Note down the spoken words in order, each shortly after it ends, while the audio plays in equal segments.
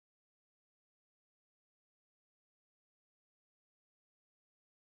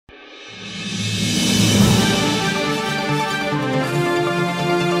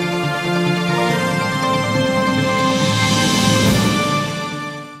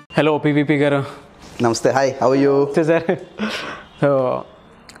Hello PVP గారు. నమస్తే. Hi, how are you? Sir, so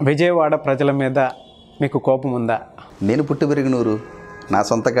Vijayawada ప్రజల మీద మీకు కోపం ఉందా? నేను పుట్టి పెరిగిన ఊరు, నా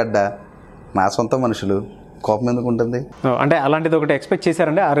సొంత గడ్డ, నా సొంత మనుషులు, కోపం ఎందుకు ఉంటుంది? అంటే అలాంటిది ఒకటి ఎక్స్పెక్ట్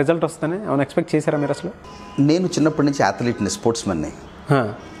చేశారండి? ఆ రిజల్ట్ వస్తుందని అవును ఎక్స్పెక్ట్ చేశారా మీరు అసలు? నేను చిన్నప్పటి నుంచి అథ్లీట్ని, స్పోర్ట్స్మెన్ని.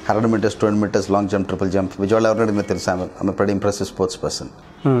 100 metres, 200 metres, long jump, triple jump. Vijayawada ఎవరైనా మీరు తెలుసా? I'm pretty impressive sports person.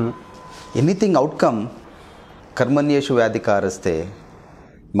 Anything outcome కర్మణ్యేషు వ్యాధికారస్తే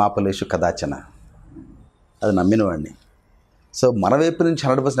మాపలేషు కదాచన, అది నమ్మినవాడిని. సో మన వైపు నుంచి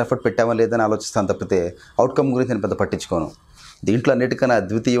 100% ఎఫర్ట్ పెట్టామా లేదని ఆలోచిస్తాను తప్పితే అవుట్కమ్ గురించి నేను పెద్ద పట్టించుకోను. దీంట్లో అన్నిటికన్నా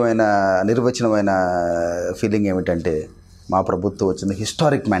అద్వితీయమైన నిర్వచనమైన ఫీలింగ్ ఏమిటంటే, మా ప్రభుత్వం వచ్చిన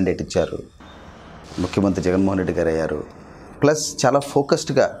హిస్టారిక్ మ్యాండేట్ ఇచ్చారు, ముఖ్యమంత్రి జగన్మోహన్ రెడ్డి గారు అయ్యారు. ప్లస్ చాలా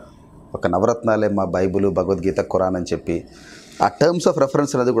ఫోకస్డ్గా ఒక నవరత్నాలే మా బైబుల్, భగవద్గీత, ఖురాన్ అని చెప్పి ఆ టర్మ్స్ ఆఫ్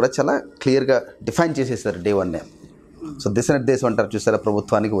రెఫరెన్స్ అనేది కూడా చాలా క్లియర్గా డిఫైన్ చేసేసారు డే వన్నే. సో దిశనిర్దేశం అంటారు చూసారా,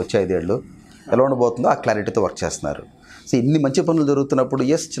 ప్రభుత్వానికి వచ్చే 5 ఏళ్ళు ఎలా ఉండబోతుందో ఆ క్లారిటీతో వర్క్ చేస్తున్నారు. సో ఇన్ని మంచి పనులు జరుగుతున్నప్పుడు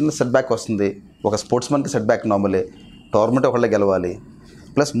చిన్న సెట్ బ్యాక్ వస్తుంది. ఒక స్పోర్ట్స్మెన్కి సెట్ బ్యాక్ నార్మలే. టోర్నమెంట్ ఒకళ్ళే గెలవాలి.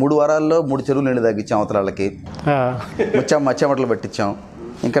 ప్లస్ 3 వారాల్లో 3 చెరువులు నీళ్ళు తగ్గించాం, అవతరాళ్ళకి మచ్చామట్లు పట్టించాం.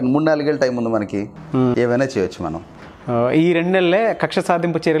 ఇంకా 3-4 ఏళ్ళ టైం ఉంది మనకి, ఏమైనా చేయొచ్చు మనం. ఈ 2 నెలలే కక్ష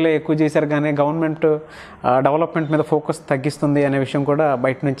సాధింపు చర్యలే ఎక్కువ చేశారు, కానీ గవర్నమెంట్ డెవలప్మెంట్ మీద ఫోకస్ తగ్గిస్తుంది అనే విషయం కూడా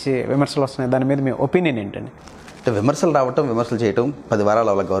బయట నుంచి విమర్శలు వస్తున్నాయి. దాని మీద మీ ఒపీనియన్ ఏంటండి? అంటే విమర్శలు రావటం, విమర్శలు చేయటం 10 వారాలు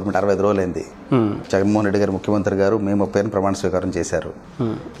అవ్వాలి. గవర్నమెంట్ 65 రోజులైంది. జగన్మోహన్ రెడ్డి గారు ముఖ్యమంత్రి గారు మే 30న ప్రమాణ స్వీకారం చేశారు.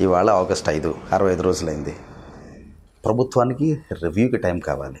 ఇవాళ ఆగస్ట్ 5, 65 రోజులైంది. ప్రభుత్వానికి రివ్యూకి టైం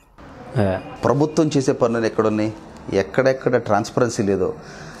కావాలి. ప్రభుత్వం చేసే పనులు ఎక్కడున్నాయి, ఎక్కడెక్కడ ట్రాన్స్పరెన్సీ లేదో,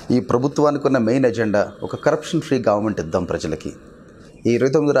 ఈ ప్రభుత్వానికి ఉన్న మెయిన్ ఎజెండా ఒక కరప్షన్ ఫ్రీ గవర్నమెంట్ ఇద్దాం ప్రజలకి. ఈ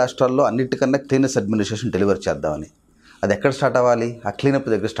 29 రాష్ట్రాల్లో అన్నిటికన్నా క్లీనెస్ అడ్మినిస్ట్రేషన్ డెలివర్ చేద్దామని. అది ఎక్కడ స్టార్ట్ అవ్వాలి? ఆ క్లీనప్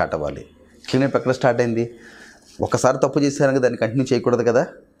దగ్గర స్టార్ట్ అవ్వాలి. క్లీనప్ ఎక్కడ స్టార్ట్ అయింది? ఒకసారి తప్పు చేశారని దాన్ని కంటిన్యూ చేయకూడదు కదా.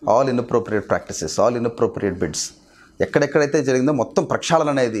 All inappropriate practices, all inappropriate bids ఎక్కడెక్కడైతే జరిగిందో మొత్తం ప్రక్షాళన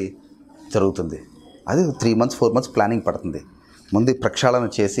అనేది జరుగుతుంది. అది 3 months 4 months ప్లానింగ్ పడుతుంది. ముందు ప్రక్షాళన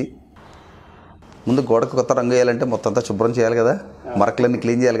చేసి, ముందు గోడకు కొత్త రంగు వేయాలంటే మొత్తం అంతా శుభ్రం చేయాలి కదా, మరకలన్నీ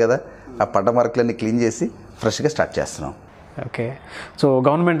క్లీన్ చేయాలి కదా. ఆ పడ్డ మరకలన్నీ క్లీన్ చేసి ఫ్రెష్గా స్టార్ట్ చేస్తున్నాం. ఓకే. సో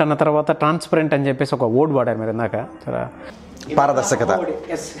గవర్నమెంట్ అన్న తర్వాత ట్రాన్స్పరెంట్ అని చెప్పేసి ఒక వర్డ్ వాడారు మీరు ఇందాక. పారదర్శకత.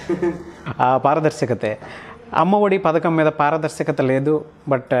 ఆ పారదర్శకతే. అమ్మఒడి పథకం మీద పారదర్శకత లేదు,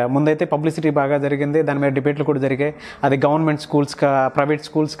 బట్ ముందైతే పబ్లిసిటీ బాగా జరిగింది, దాని మీద డిబేట్లు కూడా జరిగాయి. అది గవర్నమెంట్ స్కూల్స్కా, ప్రైవేట్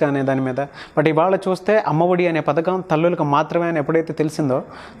స్కూల్స్కా అనే దాని మీద. బట్ ఇవాళ చూస్తే అమ్మఒడి అనే పథకం తల్లులకు మాత్రమే అని ఎప్పుడైతే తెలిసిందో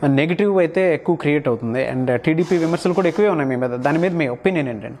నెగిటివ్ అయితే ఎక్కువ క్రియేట్ అవుతుంది. అండ్ టీడీపీ విమర్శలు కూడా ఎక్కువే ఉన్నాయి మీ మీద. దాని మీద మీ ఒపీనియన్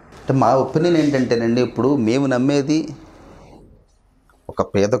ఏంటండి? అంటే మా ఒపీనియన్ ఏంటంటేనండి, ఇప్పుడు మేము నమ్మేది ఒక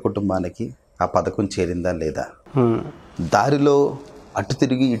పేద కుటుంబానికి ఆ పథకం చేరిందా లేదా. దారిలో అటు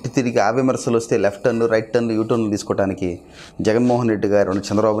తిరిగి ఇటు తిరిగి ఆ విమర్శలు వస్తే లెఫ్ట్ టర్న్, రైట్ టర్న్, యూటర్న్లు తీసుకోవడానికి జగన్మోహన్ రెడ్డి గారు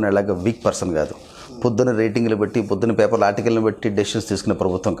చంద్రబాబు నాయుడు లాగా వీక్ పర్సన్ కాదు. పొద్దున్న రేటింగ్లు బట్టి, పొద్దున్న పేపర్ల ఆర్టికల్ని బట్టి డెసిషన్స్ తీసుకునే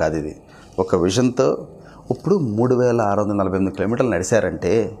ప్రభుత్వం కాదు ఇది. ఒక విజన్తో ఇప్పుడు 3648 కిలోమీటర్లు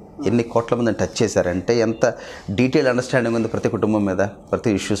నడిచారంటే, ఎన్ని కోట్ల మందిని టచ్ చేశారంటే, ఎంత డీటెయిల్ అండర్స్టాండింగ్ ఉంది ప్రతి కుటుంబం మీద,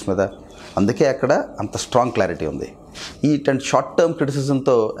 ప్రతి ఇష్యూస్ మీద. అందుకే అక్కడ అంత స్ట్రాంగ్ క్లారిటీ ఉంది. ఈ షార్ట్ టర్మ్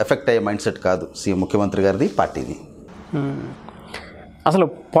క్రిటిసిజంతో ఎఫెక్ట్ అయ్యే మైండ్ సెట్ కాదు సీఎం ముఖ్యమంత్రి గారిది, పార్టీది. అసలు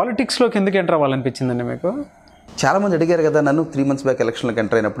పాలిటిక్స్లోకి ఎందుకు ఎంటర్ అవ్వాలనిపించిందండి మీకు? చాలామంది అడిగారు కదా నన్ను. 3 months బ్యాక్ ఎలక్షన్లకు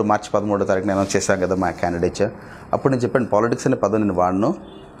ఎంటర్ అయినప్పుడు మార్చి 13వ తారీఖున అనౌన్స్ చేశాను కదా మా క్యాండిడేట్. అప్పుడు నేను చెప్పాను, పాలిటిక్స్ అనే పదం నేను వాడను.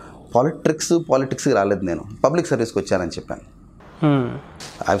 పాలిటిక్స్కి రాలేదు, నేను పబ్లిక్ సర్వీస్కి వచ్చానని చెప్పాను.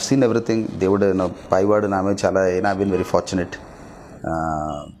 I have seen everything. దేవుడు పైవాడు నా మీద చాలా ఐ బీన్ వెరీ ఫార్చునేట్.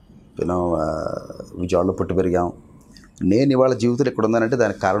 విజయవాడలో పుట్టి పెరిగాం. నేను ఇవాళ జీవితంలో ఎక్కడ ఉందనంటే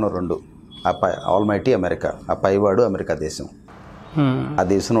దానికి కారణం 2. ఆల్మైటీ అమెరికా, ఆ పైవాడు అమెరికా దేశం. ఆ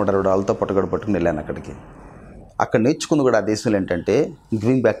దేశం $120 పట్టుకుని వెళ్ళాను అక్కడికి. అక్కడ నేర్చుకుంది కూడా ఆ దేశంలో ఏంటంటే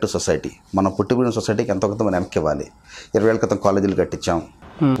గివింగ్ బ్యాక్ టు సొసైటీ. మనం పుట్టిన సొసైటీకి ఎంతో కొంత మనం వెనక్కి ఇవ్వాలి. 20 ఏళ్ళ క్రితం కాలేజీలు కట్టించాం,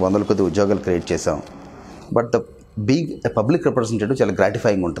 100 కొద్ది ఉద్యోగాలు క్రియేట్ చేసాం. But the being a public representative చాలా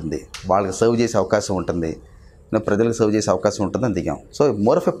గ్రాటిఫైయింగ్ ఉంటుంది. వాళ్ళకి సర్వ్ చేసే అవకాశం ఉంటుంది, ప్రజలకు సర్వ్ చేసే అవకాశం ఉంటుందని దిగాం. So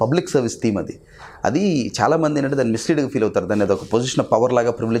more of a public service theme అది. అది చాలామంది ఏంటంటే దాన్ని మిస్లీడ్గా ఫీల్ అవుతారు, దాన్ని అది ఒక పొజిషన్ ఆఫ్ పవర్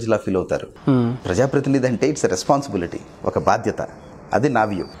లాగా, ప్రివిలేజ్ లాగా ఫీల్ అవుతారు. ప్రజాప్రతినిధి అంటే ఇట్స్ ఎ రెస్పాన్సిబిలిటీ, ఒక బాధ్యత. అది నా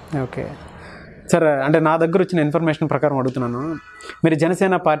వ్యూ. ఓకే సార్, అంటే నా దగ్గర వచ్చిన ఇన్ఫర్మేషన్ ప్రకారం అడుగుతున్నాను. మీరు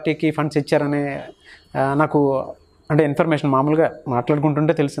జనసేన పార్టీకి ఫండ్స్ ఇచ్చారనే నాకు అంటే ఇన్ఫర్మేషన్ మామూలుగా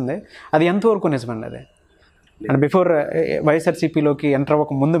మాట్లాడుకుంటుంటే తెలిసిందే. అది ఎంతవరకు నిజమండి? అది అంటే బిఫోర్ వైఎస్ఆర్సీపీలోకి ఎంటర్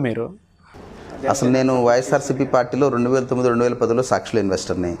అవ్వక ముందు మీరు? అసలు నేను వైఎస్ఆర్సీపీ పార్టీలో 2009, 2010లో సాక్షుల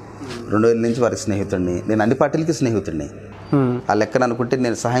ఇన్వెస్టర్ని, 2000 నుంచి వారి స్నేహితుడిని. నేను అన్ని పార్టీలకి స్నేహితుడిని. ఆ లెక్కన అనుకుంటే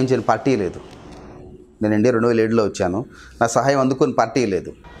నేను సహాయం చేయని పార్టీ లేదు. నేను ఇండియా 2007లో వచ్చాను, నా సహాయం అందుకుని పార్టీ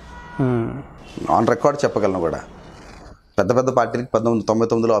లేదు. ఆన్ రికార్డ్ చెప్పగలను కూడా. పెద్ద పెద్ద పార్టీలకి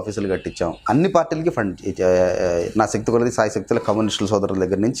 1999లో ఆఫీసులు కట్టించాం. అన్ని పార్టీలకి ఫండ్ నా శక్తి కొలది సాయి శక్తుల కమ్యూనిస్టుల సోదరుల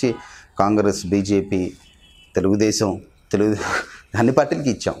దగ్గర నుంచి కాంగ్రెస్, బీజేపీ, తెలుగుదేశం అన్ని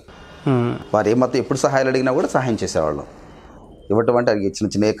పార్టీలకి ఇచ్చాం. వారు ఏమాత్రం ఎప్పుడు సహాయాలు అడిగినా కూడా సహాయం చేసేవాళ్ళం. ఇవ్వటం అంటే అది చిన్న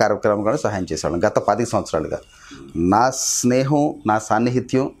చిన్న ఏ కార్యక్రమం కూడా సహాయం చేసేవాళ్ళం. గత 10 సంవత్సరాలుగా నా స్నేహం, నా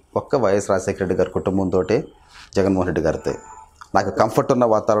సాన్నిహిత్యం ఒక్క వైఎస్ రాజశేఖర రెడ్డి గారి కుటుంబంతో, జగన్మోహన్ రెడ్డి గారితో. నాకు కంఫర్ట్ ఉన్న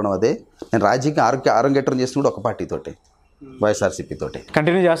వాతావరణం అదే. నేను రాజకీయ ఆరోగ్యం చేసిన కూడా ఒక పార్టీతోటి, వైఎస్ఆర్సీపీ తోటి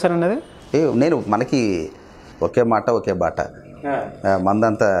కంటిన్యూ చేస్తారండి. అది నేను మనకి ఒకే మాట ఒకే బాట,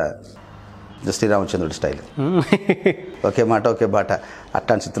 మందంతా శ్రీరామచంద్రుడి స్టైల్, ఒకే మాట ఒకే బాట.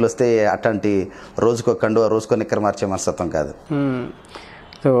 అట్లాంటి స్థితులు వస్తే అట్లాంటి రోజుకో కండు రోజుకో నిక్కర మార్చే మనస్తత్వం కాదు.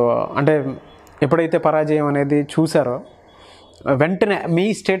 సో అంటే ఎప్పుడైతే పరాజయం అనేది చూసారో వెంటనే మీ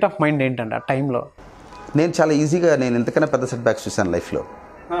స్టేట్ ఆఫ్ మైండ్ ఏంటండి ఆ టైంలో? నేను చాలా ఈజీగా నేను ఎంతకైనా పెద్ద సెట్ బ్యాక్స్ చూశాను లైఫ్లో.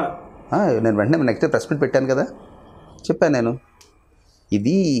 నేను వెంటనే నెక్స్ట్ ప్రెస్ మీట్ పెట్టాను కదా, చెప్పాను నేను,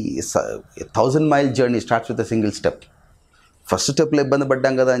 ఇది 1000 mile journey starts with single step. First స్టెప్లో ఇబ్బంది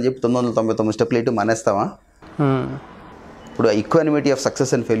పడ్డాం కదా అని చెప్పి 999 స్టెప్లు ఏంటి మానేస్తావా? ఇప్పుడు equanimity of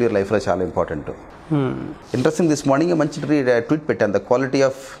success and failure లైఫ్లో చాలా ఇంపార్టెంట్. ఇంట్రెస్టింగ్, దిస్ మార్నింగ్ మంచి ట్వీట్ పెట్టాను, ద క్వాలిటీ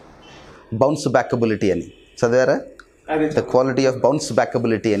ఆఫ్ బౌన్స్ బ్యాకబిలిటీ అని. చదివారా? ద క్వాలిటీ ఆఫ్ బౌన్స్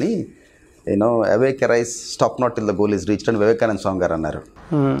బ్యాకబిలిటీ అని. Awake arise stop not till the goal is reached అని వివేకానంద స్వామి గారు అన్నారు.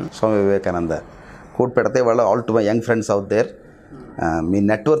 స్వామి వివేకానంద కోట్ పెడితే వాళ్ళు all to my young friends out there, me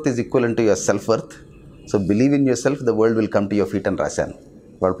net worth is equal to your self worth, so believe in your self, the world will come to your feet అని రాశాను.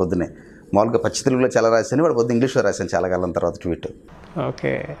 వాడు పొద్దునే మామూలుగా పచ్చి తెలుగులో చాలా రాశాను, వాడు పొద్దున్న ఇంగ్లీష్లో రాశాను చాలా కాలం తర్వాత ట్వీట్.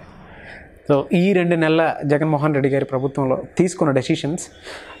 ఓకే. సో ఈ 2 నెలల జగన్మోహన్ రెడ్డి గారి ప్రభుత్వంలో తీసుకున్న డెసిషన్స్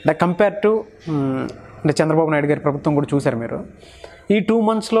కంపేర్ టు అంటే చంద్రబాబు నాయుడు గారి ప్రభుత్వం కూడా చూశారు మీరు. ఈ 2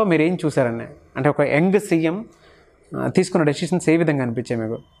 monthsలో మీరు ఏం చూసారండి? అంటే ఒక యంగ్ సీఎం తీసుకున్న డెసిషన్స్ ఏ విధంగా అనిపించాయి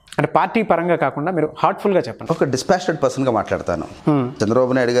మీకు? అంటే పార్టీ పరంగా కాకుండా మీరు హార్ట్ఫుల్గా చెప్పండి. ఒక డిస్పాషనెట్ పర్సన్గా మాట్లాడతాను.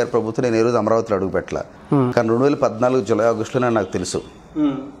 చంద్రబాబు నాయుడు గారి ప్రభుత్వం నేను ఏ రోజు అమరావతిలో అడుగు పెట్టలా. కానీ 2014 జూలై ఆగస్టులోనే నాకు తెలుసు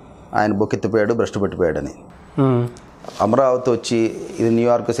ఆయన బొక్కెత్తిపోయాడు, భ్రష్టు పెట్టిపోయాడని. అమరావతి వచ్చి ఇది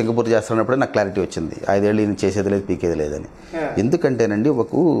న్యూయార్క్, సింగపూర్ చేస్తున్నప్పుడే నాకు క్లారిటీ వచ్చింది, 5 ఏళ్ళు ఈయన చేసేది లేదు, పీకేది లేదని. ఎందుకంటేనండి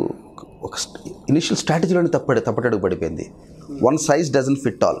ఒక ఇనిషియల్ స్ట్రాటజీలోనే తప్పటడుగు పడిపోయింది. One size dozen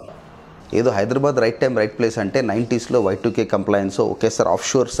fit all. ఏదో Hyderabad right time right place అంటే 90sలో Y2K కంప్లైన్స్ ఒకేసారి ఆఫ్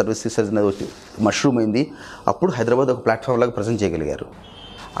షోర్ సర్వీసెస్ అనేది మష్రూమ్ అయింది. అప్పుడు హైదరాబాద్ ఒక ప్లాట్ఫామ్ లాగా ప్రజెంట్ చేయగలిగారు.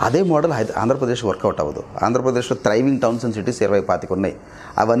 అదే మోడల్ ఆంధ్రప్రదేశ్ వర్కౌట్ అవ్వదు. ఆంధ్రప్రదేశ్లో థ్రైవింగ్ టౌన్స్ అండ్ సిటీస్ 25 ఉన్నాయి.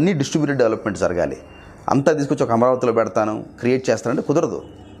 అవన్నీ డిస్ట్రిబ్యూటెడ్ డెవలప్మెంట్ జరగాలి. అంతా తీసుకొచ్చి ఒక అమరావతిలో పెడతాను, క్రియేట్ చేస్తానంటే కుదరదు.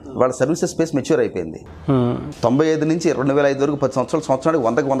 వాళ్ళ సర్వీసెస్ స్పేస్ మెచ్యూర్ అయిపోయింది. 95 నుంచి 2005 వరకు 10 సంవత్సరానికి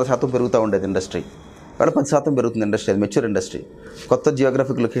 100% పెరుగుతూ ఉండేది ఇండస్ట్రీ. వాళ్ళ 10% పెరుగుతుంది ఇండస్ట్రీ. అది మెచ్యూర్ ఇండస్ట్రీ. కొత్త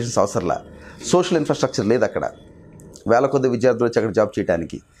జియోగ్రఫిక్ లొకేషన్స్ అవసరంలా. సోషల్ ఇన్ఫ్రాస్ట్రక్చర్ లేదు అక్కడ. వేల కొద్ది విద్యార్థులు వచ్చి అక్కడ జాబ్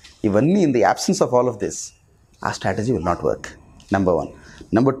చేయడానికి. ఇవన్నీ in the absence of all of this, ఆ strategy will not work. Number 1.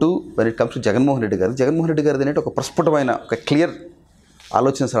 Number 2, when it comes to Jaganmohan Reddy గారిది అనేది ఒక ప్రస్ఫుటమైన ఒక క్లియర్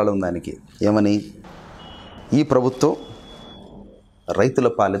ఆలోచన సరళి ఉంది దానికి. ఏమని? ఈ ప్రభుత్వం రైతుల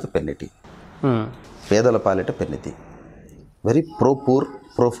పాలిట పెన్నిటి, పేదల పాలిట పెన్నిటి. Very poor,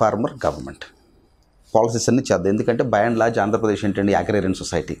 pro farmer government policies అన్నీ చేద్దాం. ఎందుకంటే బై అండ్ లార్జ్ ఆంధ్రప్రదేశ్ ఏంటండి అగ్రేరియన్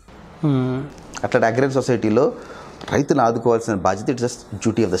సొసైటీ. అట్లాంటి అగ్రేరియన్ సొసైటీలో రైతును ఆదుకోవాల్సిన బాధ్యత it is the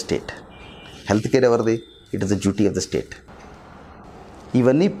duty of the state. Health care ఎవరిది? It is the duty of the state.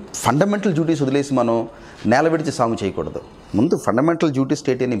 ఇవన్నీ ఫండమెంటల్ డ్యూటీస్ వదిలేసి మనం నేల విడిచి సాగు చేయకూడదు. ముందు ఫండమెంటల్ డ్యూటీ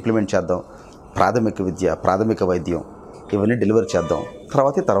స్టేట్ అని ఇంప్లిమెంట్ చేద్దాం. ప్రాథమిక విద్య, ప్రాథమిక వైద్యం ఇవన్నీ డెలివర్ చేద్దాం.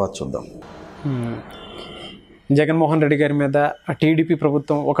 తర్వాత చూద్దాం. జగన్మోహన్ రెడ్డి గారి మీద టీడీపీ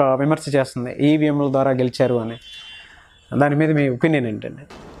ప్రభుత్వం ఒక విమర్శ చేస్తుంది, ఈవీఎంల ద్వారా గెలిచారు అని. దాని మీద మీ ఒపీనియన్ ఏంటండి?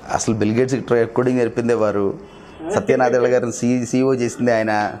 అసలు బిల్ గేట్స్ కోడింగ్ నేర్పిందే వారు. సత్యనారాయణ గారిని CEO చేసింది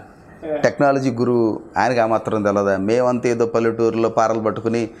ఆయన. టెక్నాలజీ గురువు ఆయనకి ఆ మాత్రం తెలియదా? మేమంతా ఏదో పల్లెటూరులో పారలు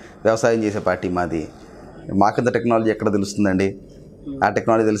పట్టుకుని వ్యవసాయం చేసే పార్టీ మాది. మాకంత టెక్నాలజీ ఎక్కడ తెలుస్తుందండి? ఆ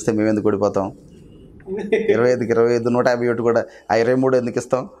టెక్నాలజీ తెలిస్తే మేము ఎందుకు ఓడిపోతాం? 25కి 25, 151 కూడా, ఆ 23 ఎందుకు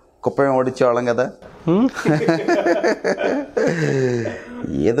ఇస్తాం? కుప్పమే ఓడిచ్చేవాళ్ళం కదా.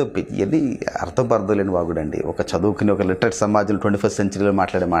 ఏదో ఇది అర్థం లేని వాగుడండి. ఒక చదువుకుని ఒక లిటరేట్ సమాజంలో 21st centuryలో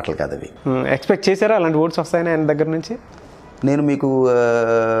మాట్లాడే మాటలు కాదు అవి. ఎక్స్పెక్ట్ చేశారా అలాంటి ఓట్స్ వస్తాయని ఆయన దగ్గర నుంచి? నేను మీకు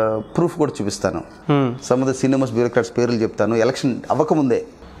ప్రూఫ్ కూడా చూపిస్తాను. Some of the senior bureaucrats పేర్లు చెప్తాను. ఎలక్షన్ అవ్వకముందే,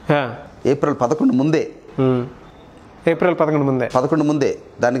 ఏప్రిల్ 11 ముందే, ఏప్రిల్ 11 ముందే,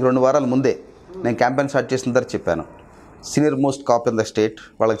 దానికి 2 వారాల ముందే నేను క్యాంపెయిన్ స్టార్ట్ చేసిన తర్వాత చెప్పాను. Senior most cap in the state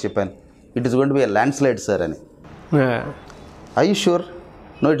వాళ్ళకి చెప్పాను, it is going to be a land slide sir అని. I you sure?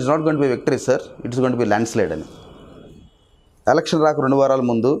 No, it is not going to be victory sir, it is going to be land slide అని. Election రాక 2 వారాల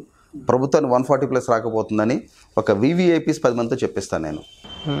ముందు ప్రభుత్వాన్ని 140+ రాకపోతుందని ఒక VVIPs 10 మందితో చెప్పిస్తాను నేను.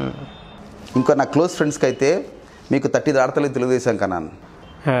 ఇంకా నా క్లోజ్ ఫ్రెండ్స్కి అయితే మీకు 30 దాటతలేదు తెలుగుదేశం కన్నాను.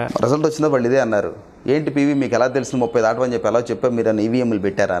 రిజల్ట్ వచ్చిందో వాళ్ళు ఇదే అన్నారు, ఏంటి పీవీ మీకు ఎలా తెలిసింది 30 దాటమని చెప్పి ఎలా చెప్పా, మీరు అన్న ఈవీఎంలు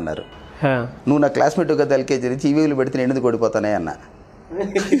పెట్టారా అన్నారు. నువ్వు నా క్లాస్మేట్ కదా ఎల్కేజీ నుంచి ఈవీఎంలు పెడితే నేను ఎందుకు ఓడిపోతానే అన్న.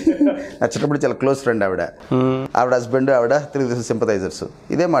 నా చిన్నప్పుడు చాలా క్లోజ్ ఫ్రెండ్ ఆవిడ హస్బెండ్ ఆవిడ తెలుగుదేశం సింపథైజర్స్,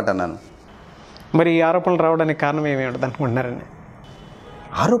 ఇదే మాట అన్నాను. మరి ఈ ఆరోపణలు రావడానికి కారణం ఏమి ఉంటుంది అనుకుంటున్నారండి?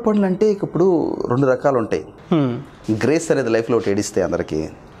 ఆరోపణలు అంటే ఇప్పుడు 2 రకాలు ఉంటాయి. గ్రేస్ అనేది లైఫ్లో ఒకటి ఏడిస్తే అందరికీ,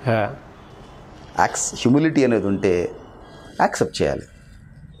 హ్యూమిలిటీ అనేది ఉంటే యాక్సెప్ట్ చేయాలి.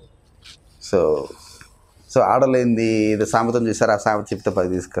 సో ఆడలేంది ఇది సామెతం చూసారు, ఆ సామెత చెప్తే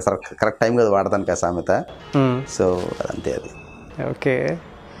 10 కరెక్ట్ టైం కదా వాడతానికి ఆ సామెత. సో అదంతే అది. ఓకే.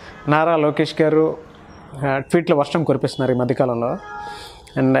 నారా లోకేష్ గారు ట్వీట్లో వర్షం కురిపిస్తున్నారు ఈ మధ్యకాలంలో.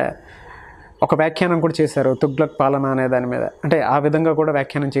 అండ్ ఒక వ్యాఖ్యానం కూడా చేశారు, తుగ్లక్ పాలన అనే దాని మీద. అంటే ఆ విధంగా కూడా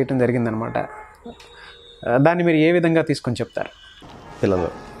వ్యాఖ్యానం చేయటం జరిగిందనమాట. దాన్ని మీరు ఏ విధంగా తీసుకొని చెప్తారు?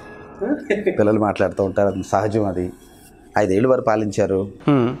 పిల్లలు మాట్లాడుతూ ఉంటారు, అది సహజం. అది 5 ఏళ్ళు వారు పాలించారు.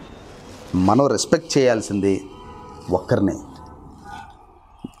 మనం రెస్పెక్ట్ చేయాల్సింది ఒక్కరినే.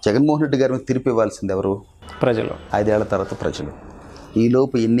 జగన్మోహన్ రెడ్డి గారి మీద తీర్పు ఇవ్వాల్సింది ఎవరు? ప్రజలు. 5 ఏళ్ల తర్వాత ప్రజలు.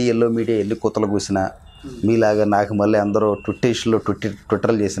 ఈలోపు ఎన్ని ఎల్లో మీడియా ఎన్ని కూతలు కూసినా, మీలాగా నాకు మళ్ళీ అందరూ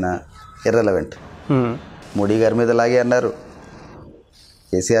ట్విట్టర్లు చేసిన ఇర్రెలవెంట్. మోడీ గారి మీద ఇలాగే అన్నారు,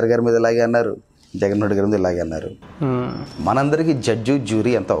 కేసీఆర్ గారి మీద ఇలాగే అన్నారు, జగన్మోహన్ రెడ్డి గారి మీద ఇలాగే అన్నారు. మనందరికీ జడ్జు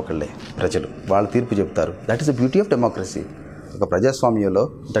జ్యూరీ అంతా ఒకళ్ళే, ప్రజలు. వాళ్ళ తీర్పు చెప్తారు. That is the beauty of democracy. ఒక ప్రజాస్వామ్యంలో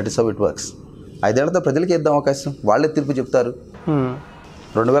that is how it works. 5 ఏళ్లతో ప్రజలకి ఇద్దాం అవకాశం, వాళ్ళే తీర్పు చెప్తారు.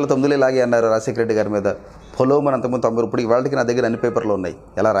 2009లో ఇలాగే అన్నారు రాజశేఖర రెడ్డి గారి మీద. పొలోమని అంతకుముందు 90 ఇప్పుడు వాళ్ళకి నా దగ్గర అన్ని పేపర్లు ఉన్నాయి,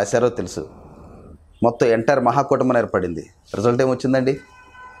 ఎలా రాశారో తెలుసు. మొత్తం ఎంటైర్ మహాకూటమి ఏర్పడింది. రిజల్ట్ ఏమొచ్చిందండి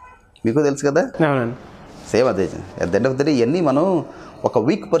మీకు తెలుసు కదా. సేమ్ అదే. At the end of the day ఇవన్నీ మనం ఒక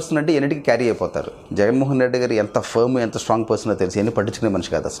వీక్ పర్సన్ అంటే ఎన్నిటికీ క్యారీ అయిపోతారు. జగన్మోహన్ రెడ్డి గారు ఎంత ఫర్మ్ ఎంత స్ట్రాంగ్ పర్సన్ తెలిసి ఎన్ని పట్టించుకునే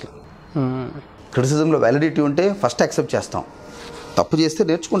మనిషి కాదు అసలు. క్రిటిసిజంలో వ్యాలిడిటీ ఉంటే ఫస్ట్ యాక్సెప్ట్ చేస్తాం, తప్పు చేస్తే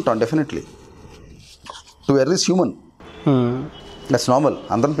నేర్చుకుంటాం definitely. To er is human, that's normal.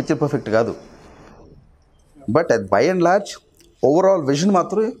 అందరం పిక్చర్ పర్ఫెక్ట్ కాదు. But by and large overall vision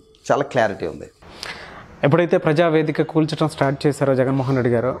మాత్రం చాలా క్లారిటీ ఉంది. ఎప్పుడైతే ప్రజావేదిక కూల్చడం స్టార్ట్ చేశారో జగన్మోహన్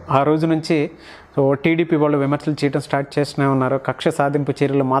రెడ్డి గారు, ఆ రోజు నుంచి టీడీపీ వాళ్ళు విమర్శలు చేయడం స్టార్ట్ చేస్తూనే ఉన్నారు. కక్ష సాధింపు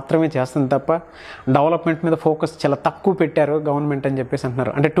చర్యలు మాత్రమే చేస్తుంది తప్ప డెవలప్మెంట్ మీద ఫోకస్ చాలా తక్కువ పెట్టారు గవర్నమెంట్ అని చెప్పేసి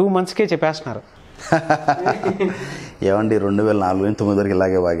అంటున్నారు. అంటే 2 monthsకే చెప్పేస్తున్నారు. ఏమండి 2004-9 వరకు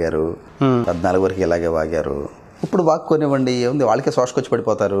ఇలాగే వాగారు, 14 వరకు ఇలాగే వాగారు. ఇప్పుడు వాక్కోనివ్వండి, ఏముంది, వాళ్ళకే శోషకొచ్చి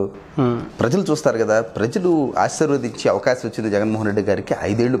పడిపోతారు. ప్రజలు చూస్తారు కదా. ప్రజలు ఆశీర్వదించి అవకాశం వచ్చింది జగన్మోహన్ రెడ్డి గారికి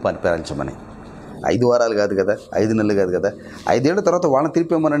 5 ఏళ్ళు పరిపాలించమని. 5 వారాలు కాదు కదా, 5 నెలలు కాదు కదా. 5 ఏళ్ల తర్వాత వాళ్ళని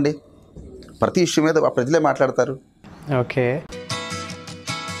తీర్పు ఇవ్వమనండి, ప్రతి ఇష్యూ మీద ప్రజలే మాట్లాడతారు. ఓకే.